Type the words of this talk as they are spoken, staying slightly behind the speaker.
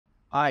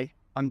Hi,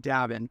 I'm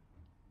Davin.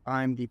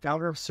 I'm the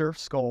founder of Surf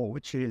Skull,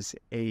 which is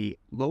a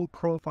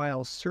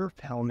low-profile surf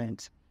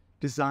helmet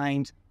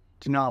designed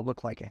to not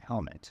look like a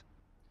helmet.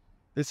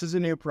 This is a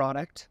new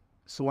product,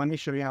 so let me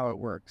show you how it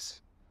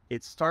works.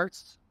 It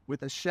starts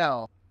with a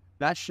shell.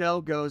 That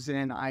shell goes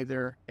in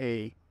either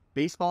a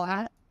baseball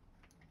hat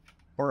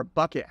or a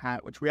bucket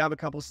hat, which we have a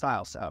couple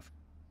styles of.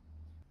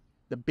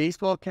 The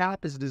baseball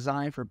cap is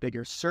designed for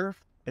bigger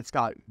surf. It's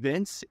got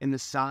vents in the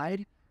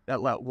side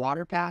that let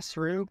water pass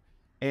through,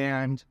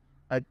 and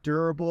a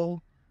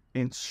durable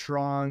and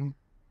strong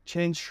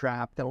chin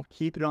strap that'll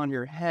keep it on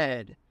your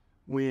head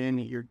when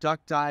you're duck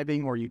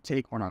diving or you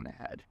take one on the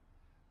head.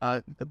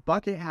 The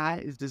bucket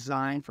hat is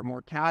designed for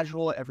more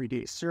casual,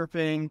 everyday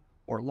surfing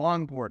or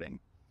longboarding.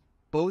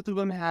 Both of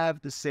them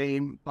have the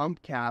same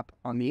bump cap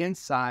on the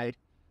inside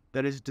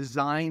that is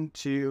designed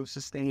to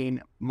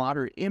sustain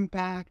moderate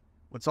impact.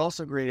 What's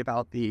also great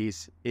about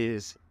these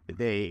is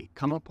they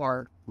come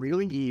apart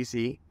really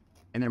easy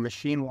and they're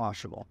machine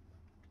washable.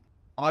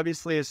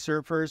 Obviously, as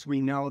surfers, we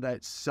know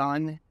that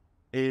sun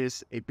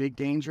is a big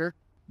danger.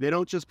 They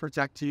don't just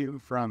protect you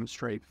from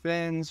stray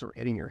fins or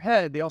hitting your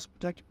head, they also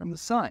protect you from the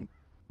sun.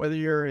 Whether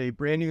you're a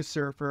brand new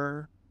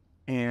surfer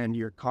and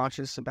you're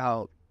conscious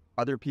about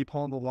other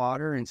people in the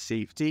water and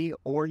safety,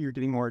 or you're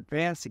getting more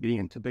advanced and getting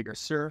into bigger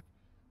surf,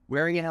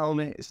 wearing a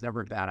helmet is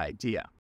never a bad idea.